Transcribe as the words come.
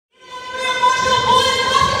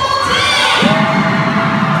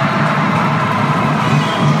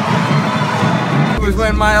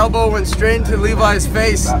when my elbow went straight into Levi's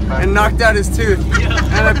face and knocked out his tooth.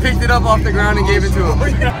 And I picked it up off the ground and gave it to him.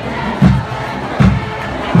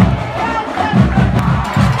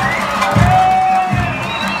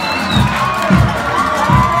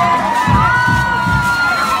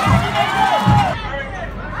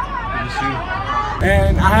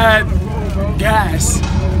 And I had gas,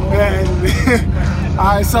 and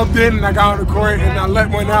I subbed in and I got on the court and I let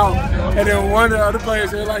one out, and then one of the other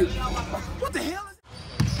players, they're like, what the hell is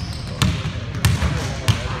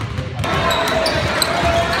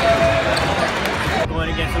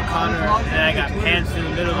Going against O'Connor, and then I got pants in the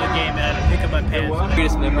middle of the game and I had to pick up my pants. My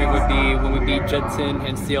greatest memory would be when we beat Judson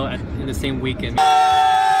and Steele in the same weekend.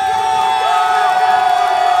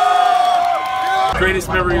 Greatest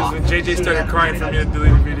memory was when JJ started crying for me to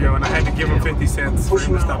delete a video, and I had to give him 50 cents for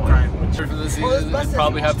him to stop crying. For the season, it'd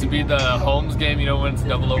probably have to be the Holmes game, you know, when it's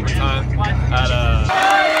double overtime.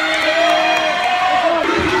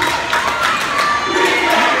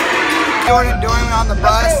 Jordan doing on the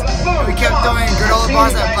bus, we kept throwing granola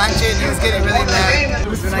bars at Blanchett, and he was getting really mad. It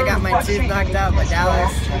was when I got my tooth knocked out by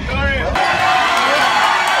Dallas.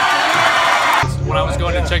 When I was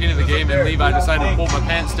going to check into the game and leave, I decided to pull my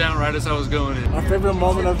pants down right as I was going in. My favorite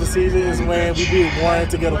moment of the season is when we beat Warren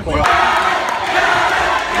to get a playoff.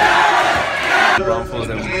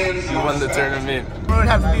 We won the tournament. It would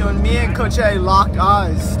have to be when me and Coach A locked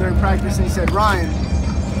eyes during practice, and he said, "Ryan,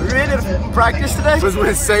 are you ready to practice today?" It was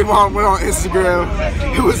when Savon went on Instagram.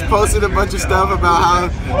 He was posting a bunch of stuff about how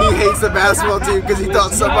he hates the basketball team because he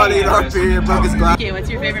thought somebody in our period broke his glass. Okay, what's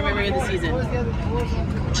your favorite memory of the season?